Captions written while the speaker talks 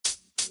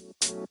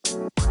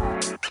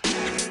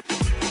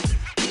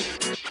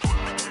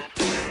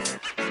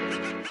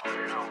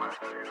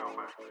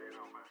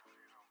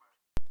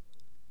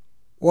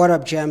What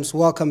up, Jams?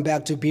 Welcome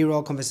back to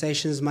B-Roll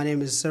Conversations. My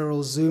name is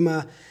Cyril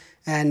Zuma,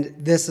 and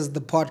this is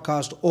the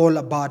podcast all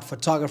about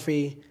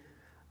photography.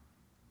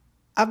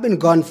 I've been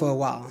gone for a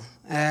while,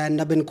 and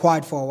I've been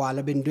quiet for a while.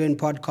 I've been doing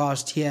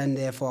podcasts here and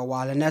there for a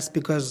while, and that's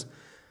because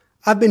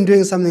I've been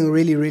doing something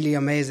really, really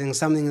amazing,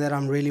 something that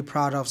I'm really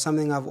proud of,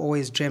 something I've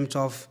always dreamt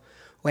of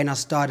when I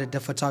started the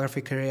photography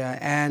career,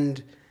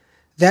 and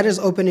that is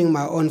opening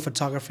my own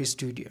photography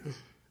studio.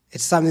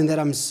 It's something that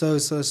I'm so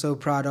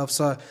proud of.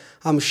 So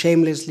I'm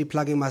shamelessly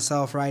plugging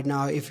myself right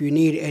now. If you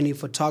need any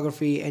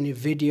photography, any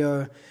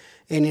video,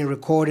 any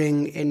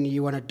recording, and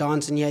you want to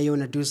dance in here, you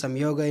want to do some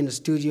yoga in the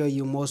studio,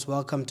 you're most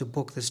welcome to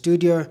book the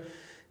studio.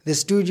 The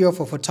studio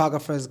for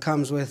photographers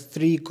comes with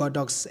 3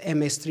 Godox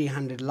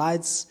MS300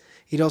 lights.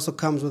 It also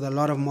comes with a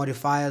lot of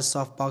modifiers,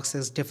 soft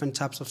boxes, different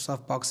types of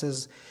soft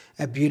boxes,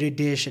 a beauty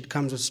dish. It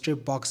comes with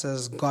strip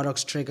boxes,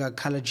 Godox trigger,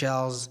 color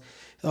gels.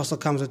 It also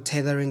comes with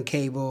tethering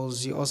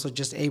cables. You're also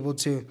just able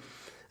to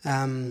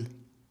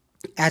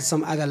add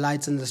some other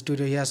lights in the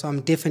studio here. So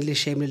I'm definitely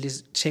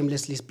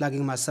shamelessly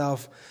plugging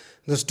myself.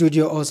 The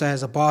studio also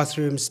has a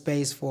bathroom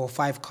space for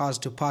 5 cars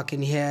to park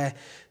in here.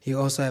 You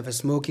also have a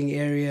smoking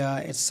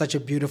area. It's such a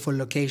beautiful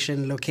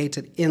location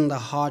located in the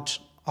heart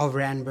of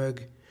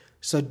Randburg.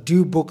 So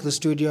do book the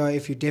studio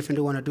if you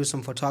definitely want to do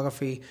some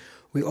photography.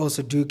 We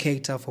also do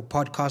cater for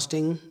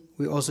podcasting.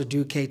 We also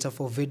do cater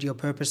for video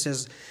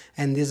purposes,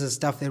 and this is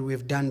stuff that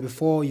we've done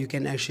before. You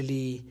can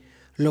actually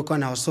look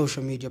on our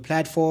social media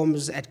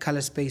platforms at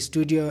Color Space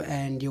Studio,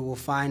 and you will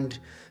find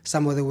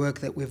some of the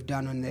work that we've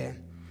done on there.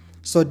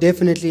 So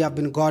definitely I've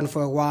been gone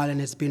for a while, and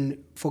it's been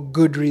for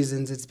good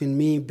reasons. It's been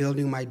me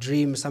building my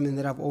dream, something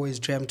that I've always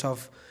dreamt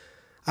of.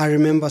 I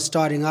remember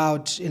starting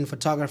out in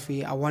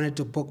photography, I wanted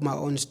to book my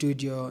own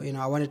studio.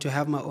 I wanted to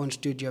have my own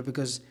studio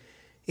because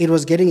it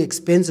was getting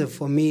expensive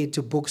for me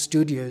to book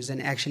studios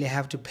and actually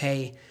have to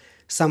pay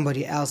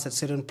somebody else a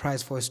certain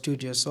price for a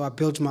studio. So I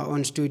built my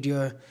own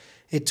studio.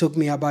 It took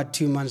me about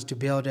 2 months to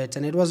build it.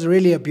 And it was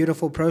really a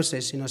beautiful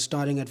process,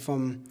 starting it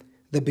from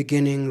the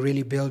beginning,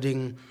 really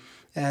building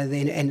an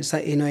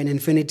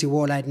infinity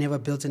wall. I'd never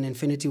built an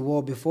infinity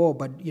wall before,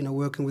 but,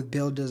 working with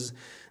builders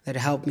that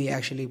helped me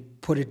actually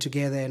put it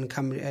together and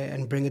come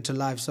and bring it to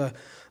life. So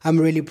I'm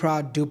really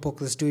proud to book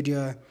the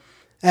studio.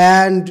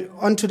 And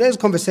on today's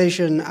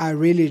conversation, I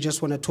really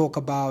just want to talk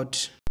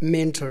about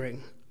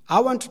mentoring. I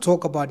want to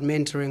talk about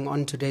mentoring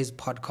on today's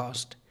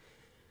podcast.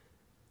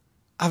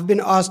 I've been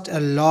asked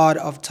a lot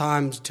of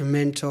times to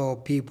mentor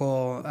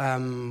people,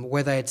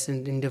 whether it's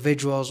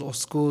individuals or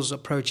schools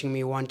approaching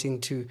me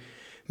wanting to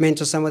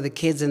mentor some of the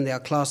kids in their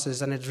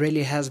classes. And it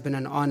really has been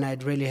an honor.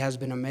 It really has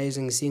been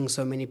amazing seeing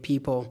so many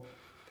people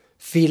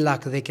feel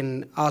like they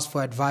can ask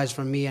for advice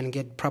from me and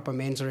get proper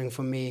mentoring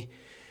from me.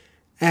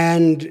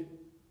 And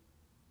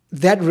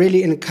that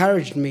really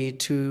encouraged me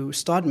to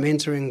start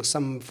mentoring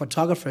some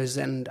photographers,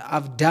 and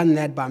I've done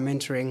that by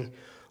mentoring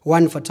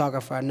one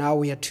photographer. Now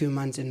we are 2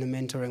 months in the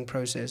mentoring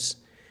process.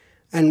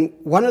 And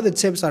one of the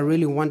tips I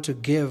really want to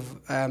give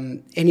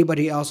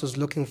anybody else who's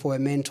looking for a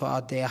mentor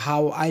out there,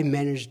 how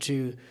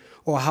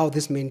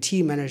this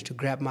mentee managed to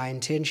grab my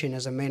attention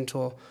as a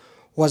mentor,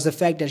 was the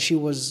fact that she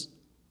was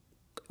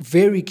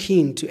very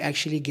keen to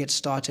actually get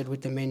started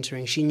with the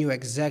mentoring. She knew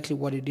exactly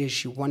what it is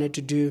she wanted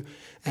to do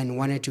and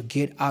wanted to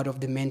get out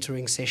of the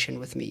mentoring session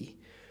with me.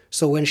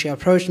 So when she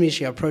approached me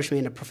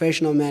in a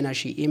professional manner.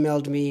 She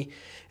emailed me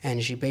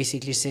and she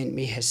basically sent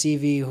me her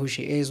CV, who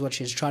she is, what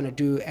she's trying to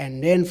do.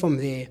 And then from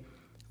there,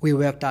 we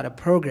worked out a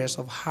progress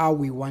of how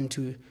we want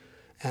to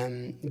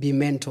be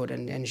mentored.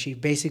 And she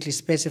basically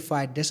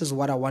specified, this is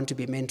what I want to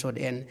be mentored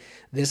in.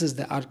 This is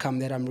the outcome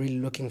that I'm really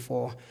looking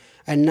for.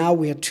 And now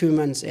we are 2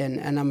 months in,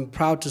 and I'm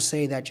proud to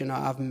say that,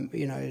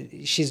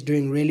 she's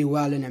doing really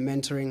well in a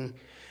mentoring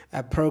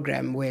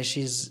program where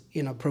she's,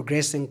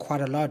 progressing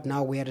quite a lot.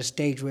 Now we're at a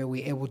stage where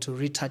we're able to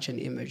retouch an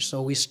image.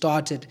 So we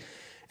started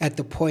at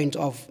the point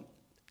of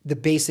the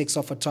basics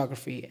of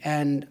photography.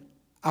 And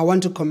I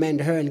want to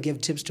commend her and give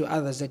tips to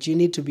others that you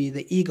need to be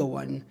the eager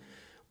one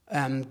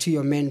to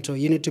your mentor.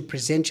 You need to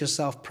present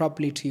yourself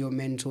properly to your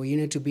mentor. You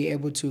need to be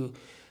able to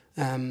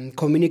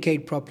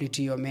communicate properly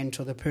to your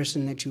mentor, the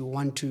person that you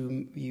want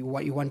to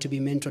be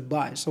mentored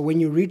by. So when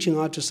you're reaching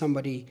out to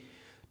somebody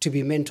to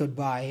be mentored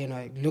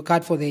by, look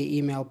out for their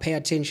email, pay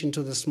attention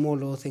to the small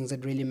little things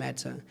that really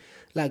matter.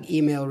 Like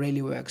email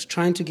really works.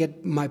 Trying to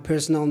get my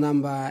personal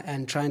number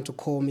and trying to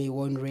call me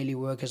won't really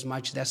work as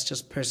much. That's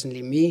just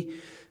personally me.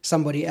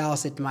 Somebody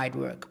else, it might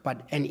work,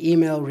 but an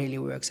email really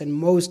works. And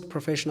most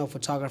professional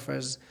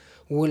photographers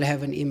will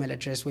have an email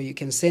address where you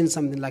can send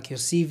something like your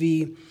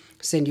CV,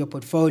 send your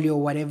portfolio,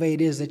 whatever it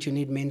is that you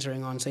need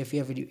mentoring on. So if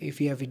you're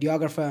a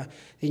videographer,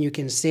 then you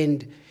can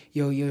send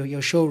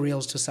your show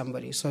reels to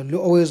somebody. So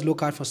always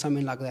look out for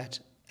something like that.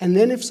 And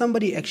then if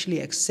somebody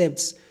actually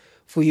accepts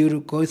for you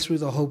to go through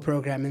the whole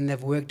program and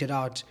they've worked it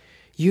out,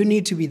 you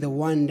need to be the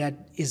one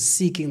that is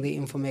seeking the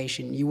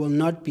information. You will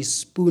not be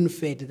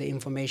spoon-fed the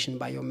information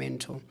by your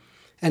mentor.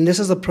 And this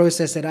is a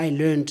process that I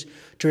learned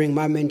during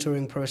my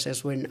mentoring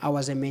process when I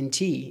was a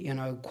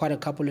mentee, quite a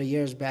couple of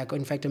years back, or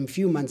in fact, a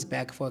few months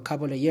back. For a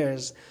couple of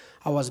years,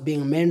 I was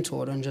being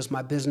mentored on just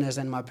my business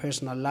and my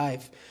personal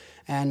life.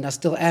 And I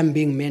still am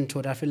being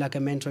mentored. I feel like a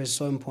mentor is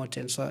so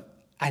important. So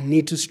I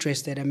need to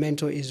stress that a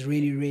mentor is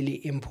really,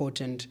 really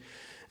important.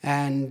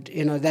 And,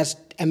 that's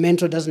a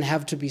mentor doesn't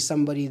have to be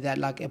somebody that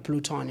like a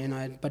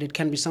Pluton, but it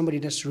can be somebody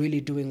that's really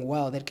doing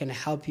well, that can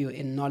help you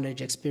in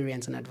knowledge,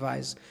 experience, and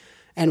advice.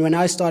 And when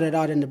I started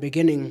out in the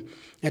beginning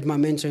at my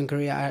mentoring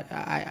career,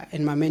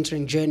 in my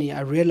mentoring journey,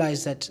 I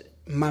realized that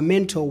my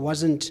mentor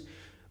wasn't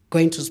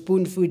going to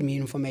spoon feed me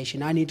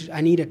information. I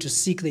needed to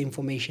seek the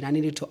information. I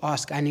needed to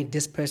ask. I need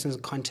this person's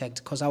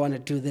contact because I want to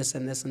do this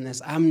and this and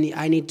this.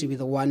 I need to be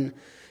the one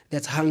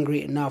that's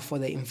hungry enough for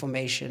the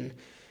information.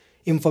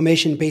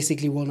 Information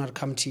basically will not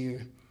come to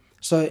you.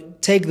 So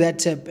take that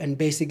tip and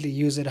basically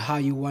use it how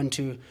you want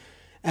to.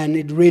 And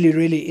it really,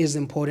 really is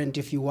important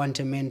if you want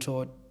a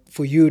mentor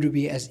for you to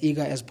be as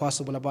eager as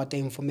possible about the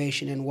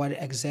information and what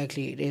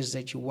exactly it is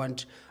that you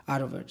want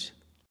out of it.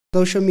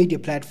 Social media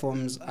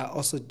platforms are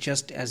also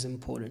just as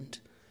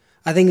important.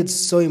 I think it's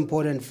so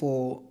important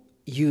for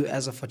you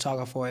as a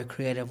photographer or a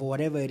creative or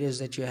whatever it is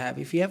that you have.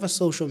 If you have a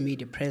social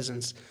media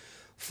presence,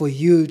 for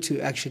you to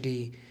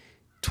actually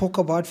talk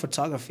about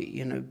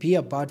photography, be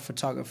about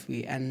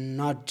photography and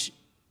not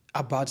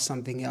about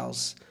something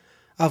else.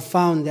 I've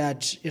found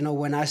that,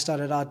 when I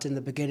started out in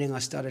the beginning, I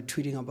started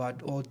tweeting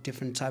about all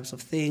different types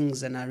of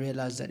things, and I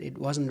realized that it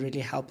wasn't really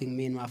helping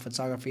me in my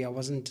photography. I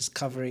wasn't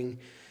discovering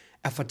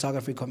a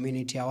photography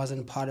community. I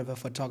wasn't part of a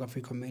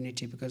photography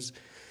community because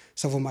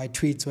some of my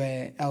tweets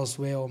were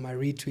elsewhere or my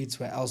retweets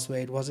were elsewhere.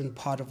 It wasn't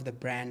part of the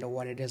brand or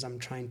what it is I'm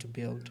trying to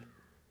build.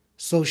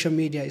 Social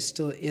media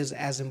still is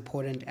as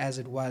important as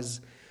it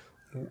was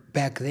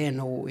back then,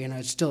 or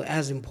it's still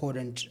as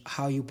important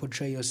how you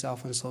portray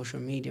yourself on social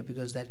media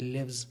because that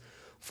lives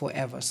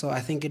forever. So I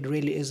think it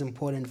really is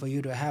important for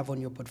you to have on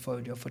your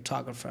portfolio,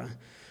 photographer,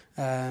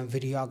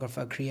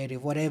 videographer,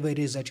 creative, whatever it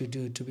is that you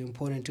do, to be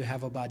important to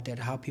have about that,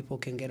 how people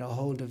can get a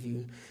hold of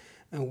you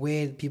and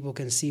where people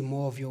can see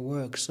more of your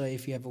work. So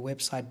if you have a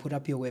website, put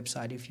up your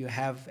website. If you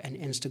have an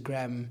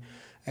Instagram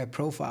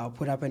profile,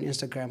 put up an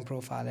Instagram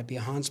profile, a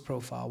Behance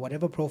profile,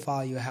 whatever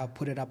profile you have,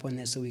 put it up on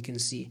there so we can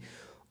see.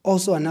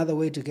 Also, another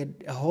way to get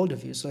a hold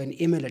of you, so an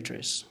email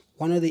address.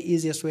 One of the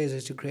easiest ways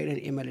is to create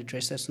an email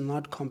address that's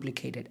not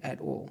complicated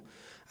at all.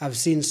 I've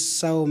seen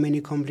so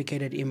many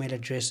complicated email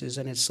addresses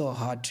and it's so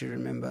hard to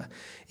remember.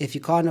 If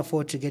you can't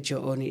afford to get your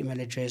own email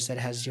address that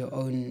has your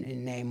own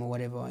name or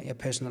whatever, a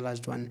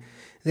personalized one,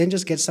 then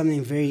just get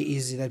something very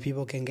easy that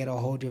people can get a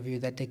hold of you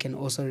that they can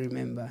also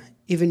remember.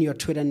 Even your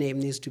Twitter name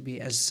needs to be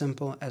as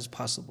simple as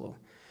possible.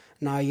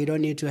 Now, you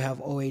don't need to have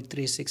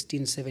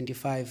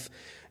 0831675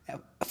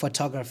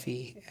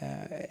 photography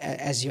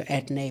as your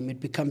ad name. It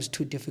becomes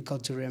too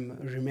difficult to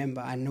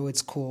remember. I know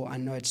it's cool. I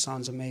know it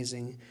sounds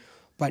amazing.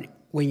 But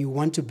when you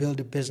want to build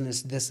a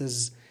business, this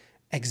is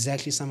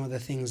exactly some of the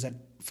things that,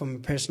 from a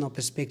personal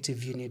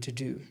perspective, you need to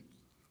do.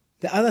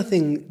 The other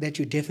thing that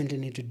you definitely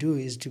need to do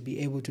is to be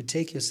able to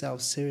take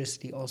yourself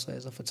seriously also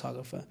as a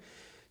photographer.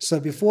 So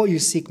before you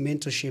seek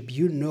mentorship,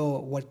 you know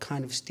what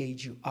kind of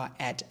stage you are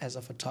at as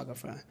a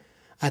photographer.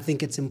 I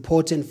think it's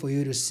important for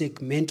you to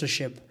seek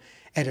mentorship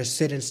at a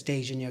certain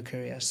stage in your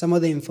career. Some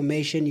of the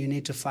information you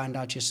need to find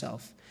out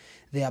yourself.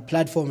 There are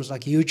platforms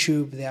like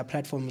YouTube, there are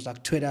platforms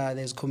like Twitter,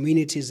 there's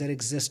communities that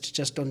exist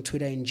just on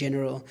Twitter in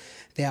general.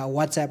 There are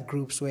WhatsApp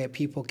groups where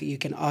you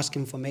can ask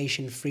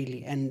information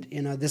freely. And,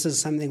 this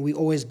is something we're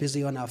always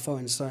busy on our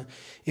phones. So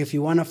if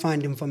you want to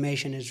find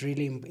information, it's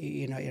really,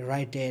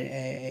 right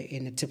there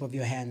in the tip of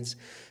your hands.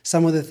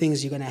 Some of the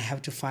things you're going to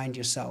have to find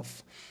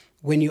yourself.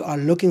 When you are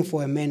looking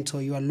for a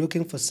mentor, you are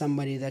looking for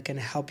somebody that can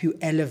help you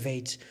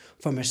elevate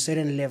from a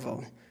certain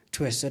level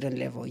to a certain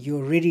level. You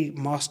already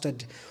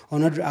mastered, or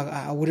not,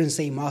 I wouldn't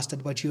say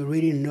mastered, but you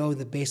already know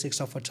the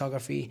basics of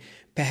photography.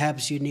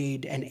 Perhaps you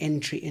need an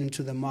entry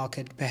into the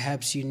market.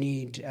 Perhaps you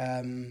need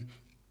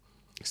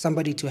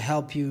somebody to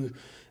help you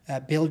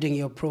building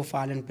your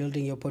profile and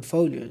building your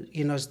portfolio.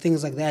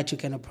 Things like that you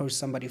can approach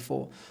somebody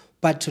for.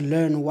 But to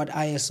learn what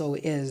ISO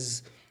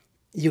is,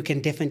 you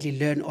can definitely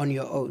learn on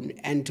your own.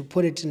 And to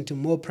put it into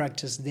more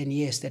practice, then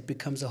yes, that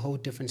becomes a whole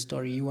different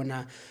story. You want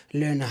to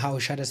learn how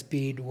shutter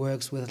speed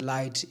works with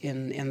light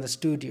in the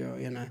studio,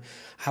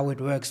 how it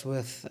works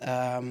with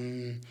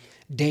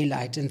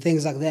daylight and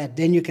things like that.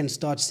 Then you can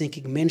start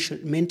seeking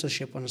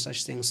mentorship on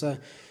such things. So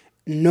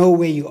know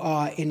where you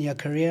are in your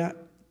career,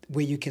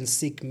 where you can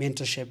seek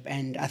mentorship.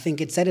 And I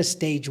think it's at a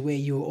stage where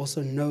you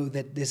also know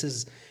that this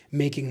is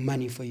making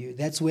money for you.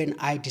 That's when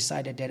I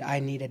decided that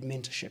I needed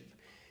mentorship.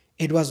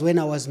 It was when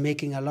I was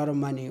making a lot of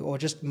money, or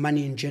just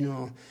money in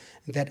general,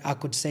 that I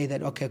could say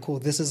that, okay, cool,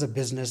 this is a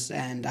business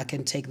and I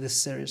can take this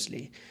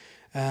seriously.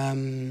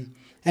 And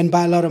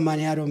by a lot of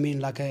money, I don't mean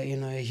like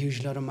a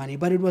huge lot of money,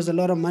 but it was a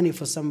lot of money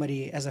for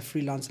somebody as a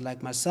freelancer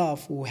like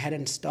myself who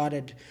hadn't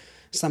started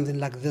something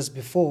like this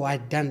before.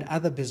 I'd done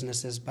other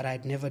businesses, but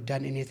I'd never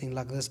done anything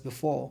like this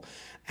before.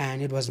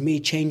 And it was me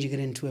changing it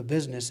into a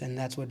business, and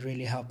that's what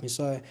really helped me.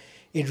 So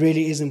it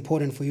really is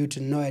important for you to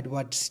know at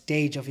what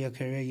stage of your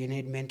career you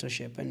need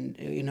mentorship.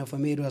 And, for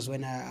me, it was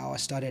when I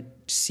started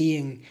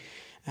seeing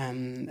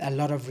a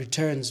lot of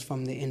returns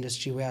from the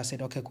industry where I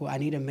said, okay, cool, I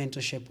need a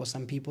mentorship or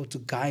some people to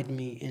guide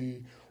me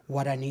in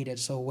what I needed.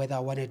 So whether I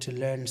wanted to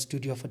learn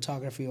studio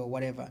photography or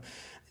whatever,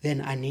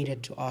 then I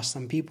needed to ask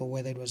some people,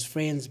 whether it was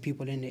friends,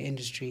 people in the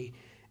industry.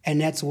 And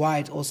that's why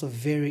it also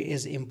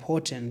is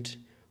important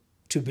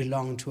to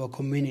belong to a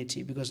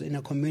community, because in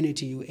a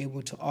community you're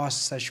able to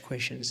ask such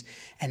questions,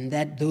 and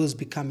that those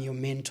become your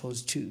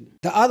mentors too.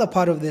 The other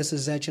part of this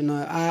is that,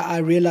 I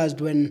realized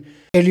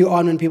early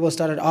on when people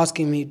started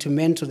asking me to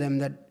mentor them,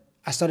 that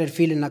I started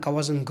feeling like I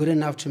wasn't good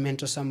enough to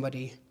mentor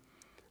somebody.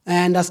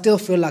 And I still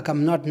feel like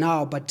I'm not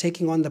now, but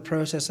taking on the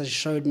process has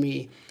showed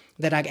me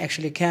that I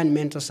actually can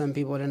mentor some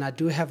people, and I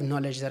do have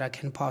knowledge that I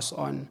can pass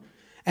on.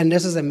 And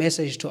this is a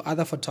message to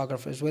other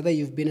photographers, whether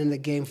you've been in the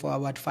game for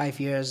about 5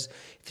 years,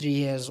 3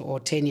 years, or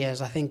 10 years.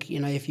 I think,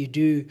 if you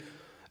do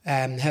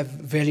have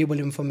valuable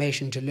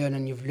information to learn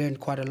and you've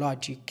learned quite a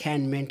lot, you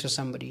can mentor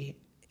somebody.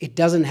 It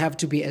doesn't have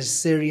to be as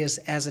serious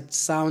as it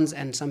sounds,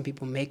 and some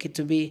people make it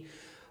to be.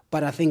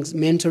 But I think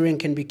mentoring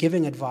can be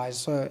giving advice.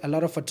 So a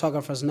lot of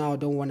photographers now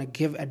don't want to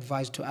give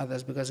advice to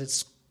others because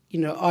it's,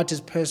 art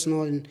is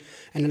personal and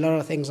a lot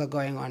of things are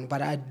going on.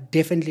 But I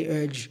definitely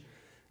urge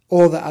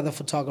all the other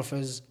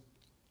photographers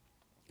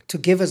to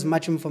give as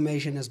much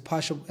information as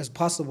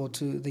possible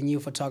to the new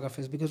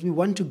photographers, because we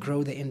want to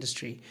grow the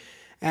industry.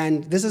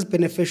 And this is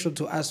beneficial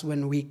to us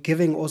when we're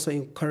giving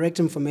also correct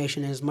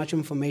information, as much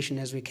information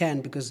as we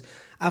can, because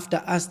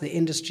after us, the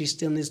industry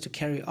still needs to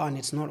carry on.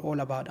 It's not all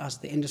about us.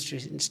 The industry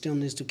still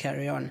needs to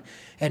carry on.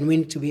 And we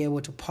need to be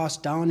able to pass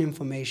down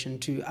information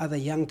to other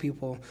young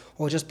people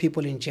or just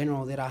people in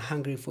general that are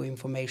hungry for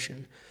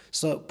information.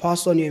 So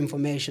pass on your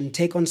information,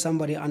 take on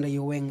somebody under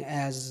your wing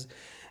as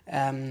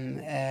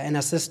an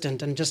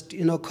assistant, and just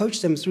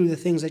coach them through the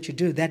things that you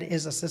do. That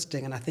is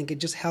assisting, and I think it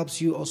just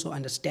helps you also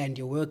understand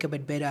your work a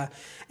bit better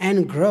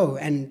and grow.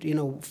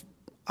 And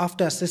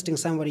after assisting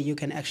somebody, you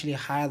can actually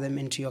hire them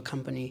into your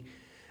company.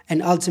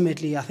 And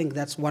ultimately, I think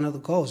that's one of the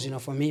goals,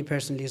 for me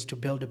personally, is to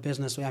build a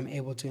business where I'm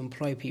able to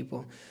employ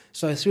people.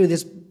 So through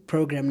this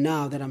program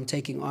now that I'm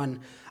taking on,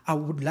 I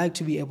would like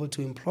to be able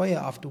to employ her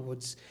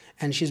afterwards.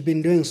 And she's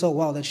been doing so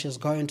well that she's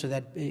going to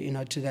that,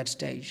 to that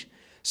stage.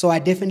 So I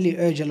definitely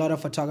urge a lot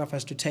of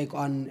photographers to take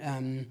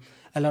on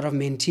a lot of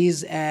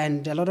mentees,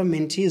 and a lot of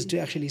mentees to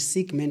actually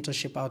seek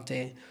mentorship out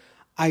there.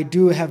 I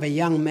do have a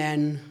young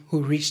man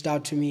who reached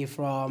out to me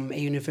from a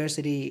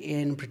university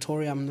in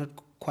Pretoria. I'm not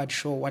quite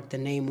sure what the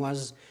name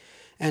was.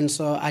 And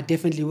so I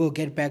definitely will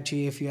get back to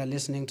you if you are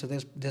listening to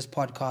this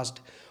podcast.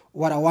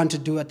 What I want to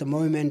do at the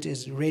moment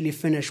is really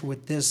finish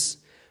with this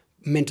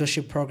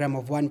mentorship program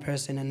of one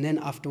person, and then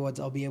afterwards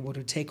I'll be able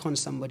to take on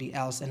somebody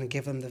else and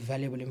give them the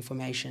valuable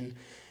information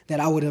that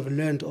I would have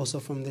learned also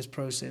from this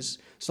process.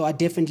 So I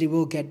definitely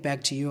will get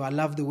back to you. I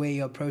love the way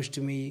you approached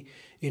to me.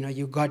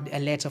 You got a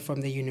letter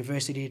from the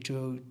university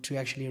to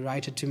actually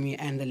write it to me,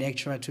 and the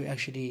lecturer to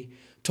actually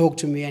talk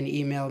to me and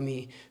email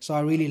me. So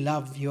I really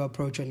love your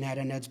approach on that,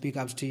 and that's big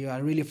ups to you. I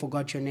really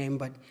forgot your name,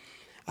 but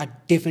I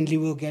definitely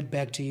will get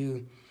back to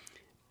you.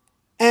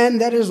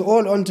 And that is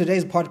all on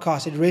today's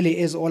podcast. It really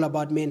is all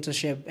about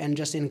mentorship and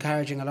just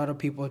encouraging a lot of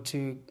people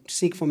to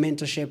seek for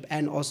mentorship,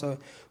 and also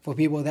for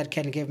people that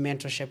can give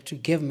mentorship to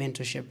give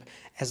mentorship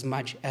as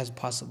much as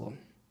possible.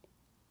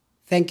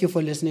 Thank you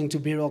for listening to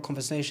B-Roll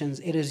Conversations.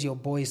 It is your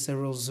boy,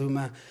 Cyril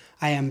Zuma.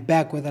 I am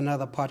back with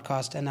another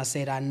podcast, and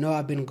I know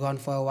I've been gone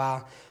for a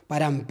while,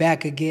 but I'm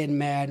back again,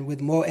 man,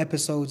 with more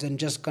episodes and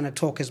just going to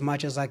talk as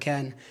much as I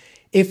can.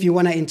 If you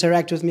want to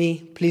interact with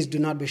me, please do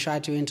not be shy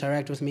to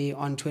interact with me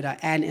on Twitter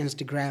and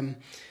Instagram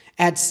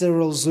at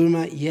Cyril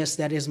Zuma. Yes,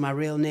 that is my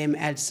real name,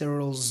 at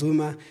Cyril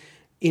Zuma.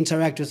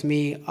 Interact with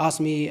me, ask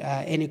me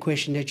any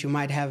question that you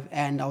might have,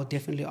 and I'll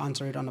definitely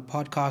answer it on the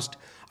podcast.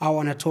 I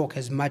want to talk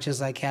as much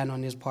as I can on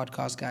this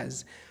podcast,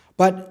 guys.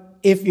 But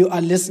if you are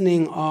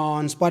listening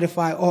on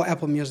Spotify or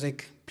Apple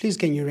Music, please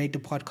can you rate the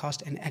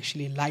podcast and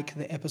actually like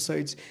the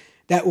episodes?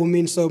 That will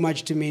mean so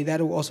much to me. That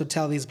will also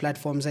tell these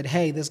platforms that,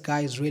 hey, this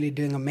guy is really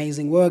doing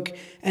amazing work,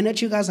 and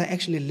that you guys are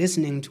actually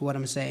listening to what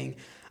I'm saying.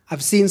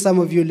 I've seen some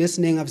of you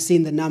listening. I've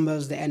seen the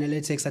numbers. The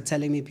analytics are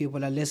telling me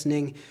people are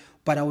listening.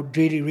 But I would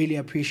really, really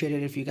appreciate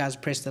it if you guys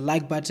press the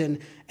like button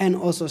and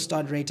also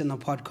start rating the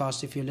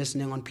podcast if you're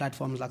listening on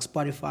platforms like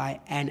Spotify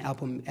and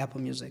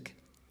Apple Music.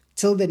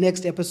 Till the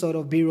next episode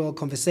of B-Roll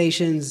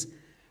Conversations,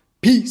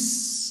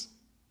 peace.